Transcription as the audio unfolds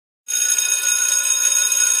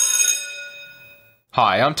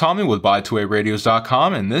Hi, I'm Tommy with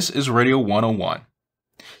BuyTwoWayRadios.com, and this is Radio 101.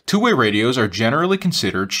 Two-way radios are generally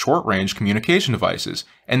considered short-range communication devices,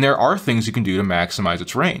 and there are things you can do to maximize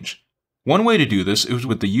its range. One way to do this is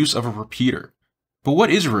with the use of a repeater. But what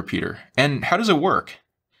is a repeater, and how does it work?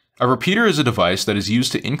 A repeater is a device that is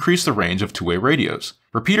used to increase the range of two-way radios.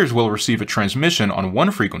 Repeaters will receive a transmission on one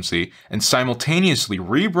frequency and simultaneously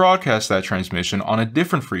rebroadcast that transmission on a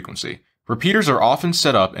different frequency. Repeaters are often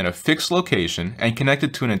set up in a fixed location and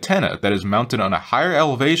connected to an antenna that is mounted on a higher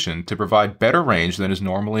elevation to provide better range than is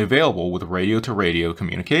normally available with radio-to-radio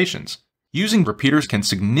communications. Using repeaters can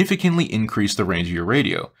significantly increase the range of your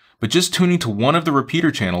radio, but just tuning to one of the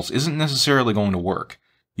repeater channels isn't necessarily going to work.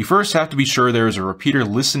 You first have to be sure there is a repeater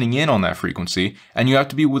listening in on that frequency, and you have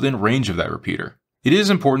to be within range of that repeater. It is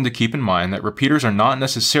important to keep in mind that repeaters are not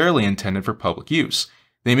necessarily intended for public use.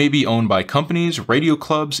 They may be owned by companies, radio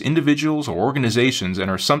clubs, individuals, or organizations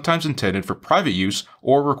and are sometimes intended for private use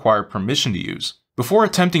or require permission to use. Before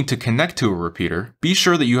attempting to connect to a repeater, be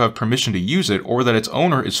sure that you have permission to use it or that its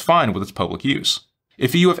owner is fine with its public use.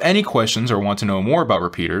 If you have any questions or want to know more about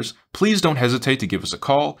repeaters, please don't hesitate to give us a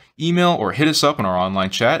call, email, or hit us up on our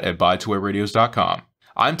online chat at BuyTwoWayRadios.com.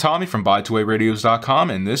 I'm Tommy from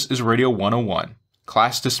BuyTwoWayRadios.com, and this is Radio 101.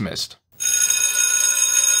 Class dismissed.